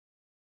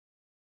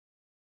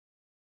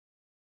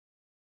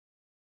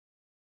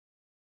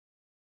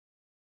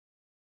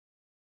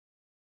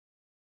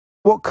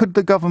What could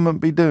the government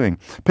be doing?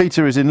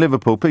 Peter is in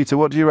Liverpool. Peter,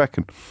 what do you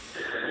reckon?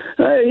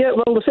 Yeah,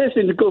 well, the first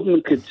thing the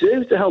government could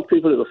do to help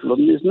people in North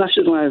London is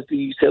nationalise the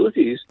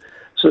utilities.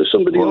 So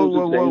somebody owns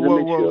the things and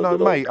make sure no,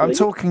 mate, I'm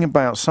talking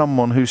about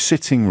someone whose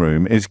sitting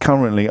room is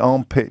currently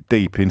armpit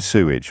deep in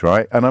sewage,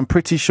 right? And I'm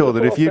pretty sure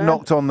that if you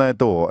knocked on their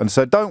door and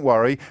said, don't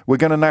worry, we're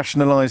going to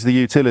nationalise the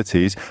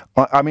utilities,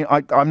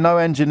 I'm no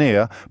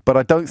engineer, but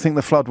I don't think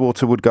the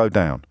floodwater would go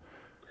down.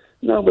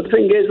 No, but the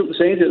thing is, what I'm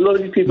saying is that a lot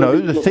of these people... No,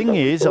 the thing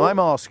is, I'm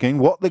asking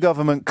what the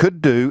government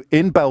could do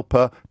in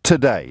Belper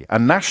today.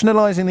 And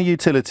nationalising the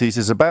utilities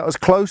is about as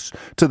close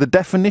to the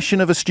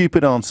definition of a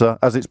stupid answer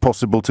as it's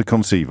possible to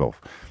conceive of.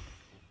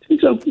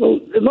 So, well,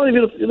 not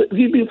even if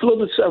you've been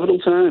flooded several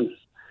times,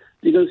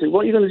 you're going to say,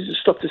 what are you going to do to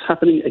stop this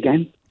happening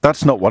again?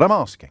 That's not what I'm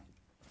asking.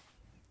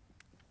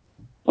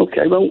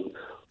 OK, well,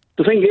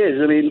 the thing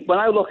is, I mean, when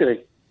I look at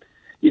it,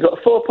 you've got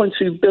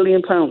 £4.2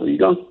 billion. Have you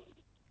gone?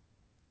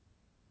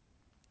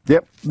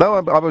 Yep. No,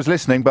 I was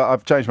listening, but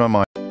I've changed my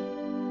mind.